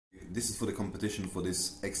this is for the competition for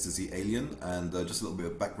this Ecstasy alien, and just a little bit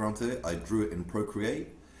of background to it. I drew it in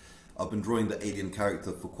Procreate. I've been drawing the alien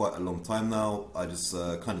character for quite a long time now. I just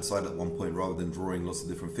kind of decided at one point, rather than drawing lots of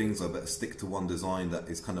different things, I better stick to one design that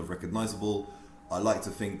is kind of recognizable. I like to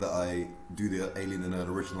think that I do the alien in an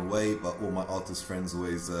original way, but all my artist friends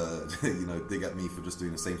always you know, dig at me for just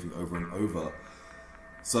doing the same thing over and over.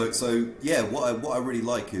 So yeah, what I really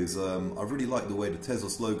like is I really like the way the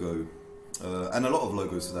Tezos logo, and a lot of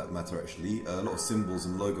logos for that matter actually, a lot of symbols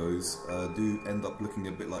and logos do end up looking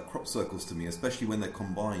a bit like crop circles to me, especially when they're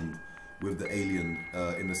combined with the alien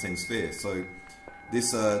in the same sphere. So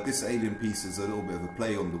this alien piece is a little bit of a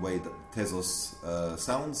play on the way that Tezos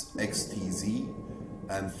sounds, XTZ,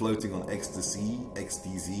 and floating on ecstasy,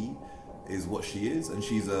 XTZ is what she is, and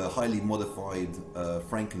she's a highly modified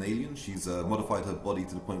Franken alien. She's modified her body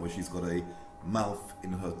to the point where she's got a mouth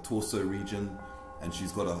in her torso region, and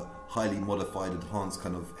she's got a highly modified, enhanced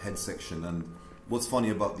kind of head section. And what's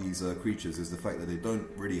funny about these creatures is the fact that they don't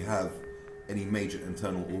really have any major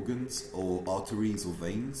internal organs or arteries or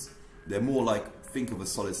veins. They're more like, think of a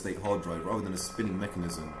solid state hard drive rather than a spinning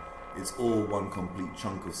mechanism. It's all one complete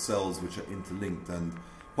chunk of cells which are interlinked, and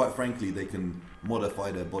quite frankly they can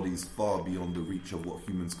modify their bodies far beyond the reach of what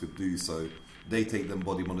humans could do. So they take them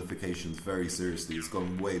body modifications very seriously. It's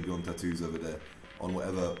gone way beyond tattoos over there on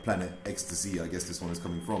whatever planet Ecstasy I guess this one is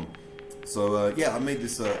coming from. So yeah, I made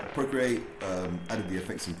this Procreate, added the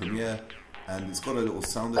effects in Premiere, and it's got a little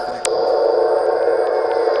sound effect.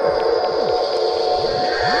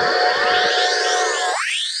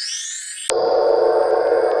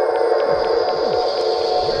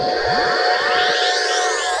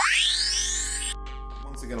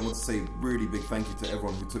 Once again, I want to say really big thank you to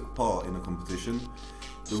everyone who took part in the competition.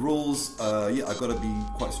 The rules, yeah, I gotta be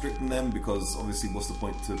quite strict in them, because obviously what's the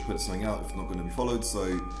point to put something out if it's not going to be followed.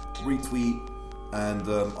 So retweet, and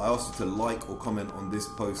I asked you to like or comment on this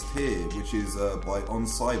post here, which is by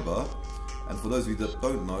OnCyber. And for those of you that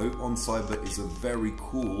don't know, OnCyber is a very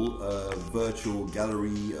cool virtual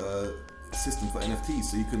gallery system for NFTs.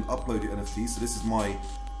 So you can upload your NFTs. So this is my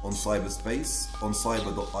OnCyber space,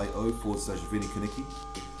 oncyber.io/ViNNi KiNiKi.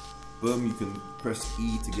 Boom, you can press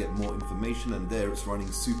E to get more information, and there it's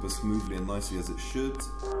running super smoothly and nicely as it should. So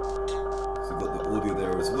we've got the audio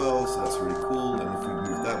there as well, so that's really cool. And if we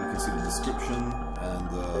move that, we can see the description,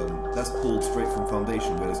 and that's pulled straight from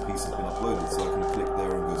Foundation where this piece has been uploaded. So I can click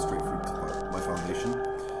there and go straight through to my Foundation,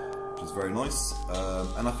 which is very nice.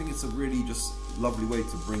 And I think it's a really just lovely way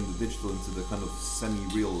to bring the digital into the kind of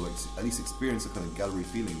semi-real, or at least experience a kind of gallery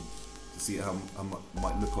feeling, to see how it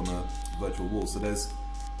might look on a virtual wall. So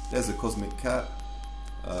there's a cosmic cat,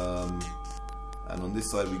 and on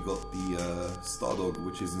this side we got the star dog,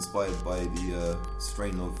 which is inspired by the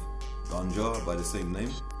strain of ganja by the same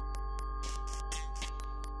name.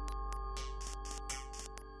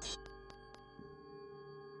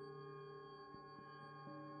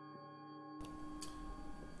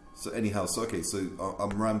 So anyhow, so okay, so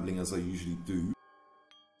I'm rambling as I usually do.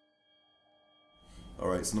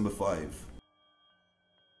 Alright, so number 5.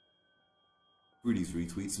 Through these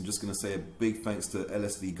retweets, I'm just going to say a big thanks to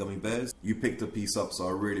LSD Gummy Bears. You picked a piece up, so I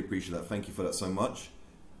really appreciate that. Thank you for that so much.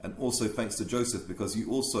 And also thanks to Joseph, because you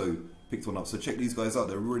also picked one up. So check these guys out.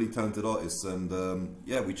 They're really talented artists, and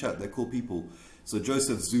yeah, we chat. They're cool people. So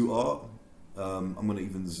Joseph Zoo Art. I'm going to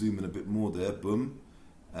even zoom in a bit more there. Boom.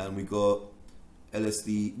 And we got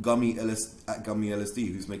LSD Gummy LSD,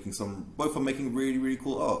 who's making both are making really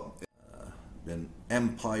cool art. Then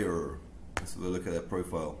Empire. Let's have a look at their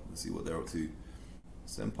profile. Let's see what they're up to.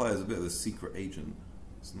 So Empire is a bit of a secret agent.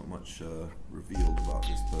 There's not much revealed about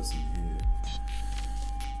this person here.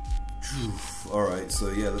 Alright, so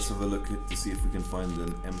yeah, let's have a look to see if we can find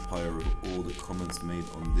an Empire of all the comments made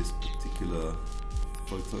on this particular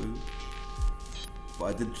photo. But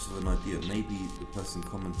I did just have an idea. Maybe the person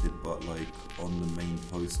commented, but like on the main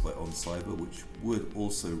post by OnCyber, which would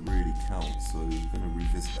also really count. So we're going to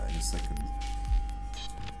revisit that in a second.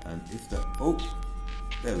 And if that, oh,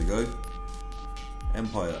 there we go,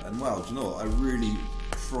 Empire. And wow, do you know what, I really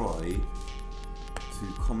try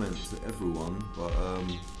to comment to everyone, but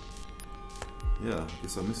yeah, I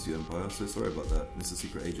guess I missed you, Empire, so sorry about that, Mr.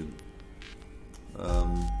 Secret Agent.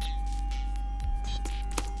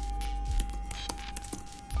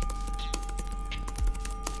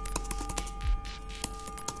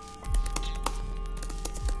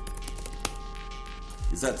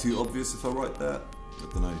 Is that too obvious if I write that?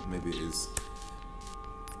 I don't know, maybe it is.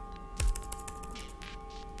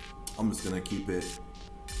 I'm just gonna keep it.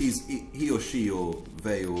 He or she or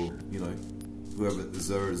they or, you know, whoever,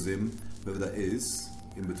 Zim, whoever that is,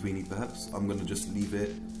 in betweeny perhaps. I'm gonna just leave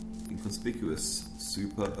it inconspicuous.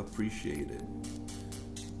 Super appreciated.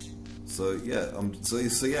 So yeah,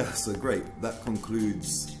 so great. That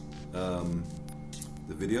concludes the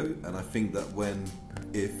video, and I think that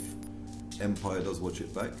if Empire does watch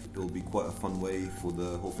it back, it'll be quite a fun way for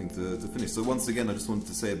the whole thing to finish. So once again, I just wanted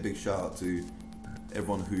to say a big shout out to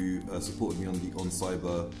everyone who supported me on the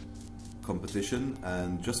OnCyber competition.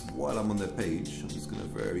 And just while I'm on their page, I'm just going to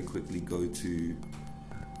very quickly go to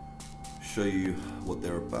show you what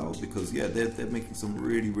they're about, because yeah, they're making some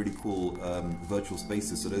really cool virtual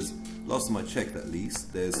spaces. So there's, last time I checked at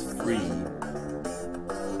least, there's 3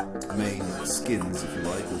 main skins, if you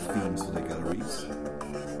like, or themes for their galleries.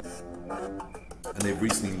 And they've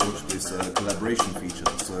recently launched this collaboration feature,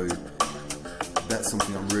 so that's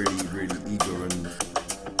something I'm really eager and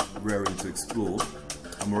raring to explore.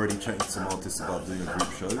 I'm already chatting to some artists about doing a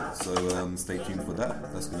group show, so stay tuned for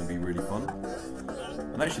that. That's going to be really fun.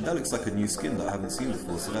 And actually, that looks like a new skin that I haven't seen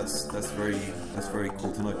before, so that's very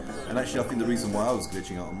cool to know. And actually, I think the reason why I was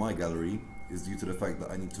glitching out on my gallery is due to the fact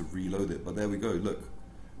that I need to reload it. But there we go. Look,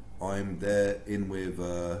 I'm there in with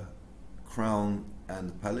Crown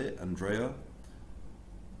and Palette, Andrea.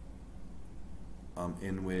 I'm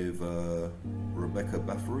in with Rebecca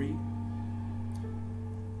Baffery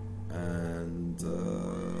and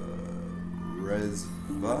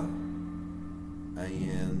Rezva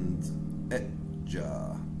and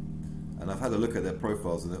Etja. And I've had a look at their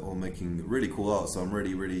profiles, and they're all making really cool art, so I'm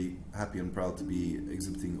really happy and proud to be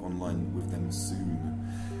exhibiting online with them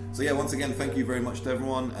soon. So yeah, once again, thank you very much to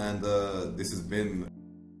everyone, and this has been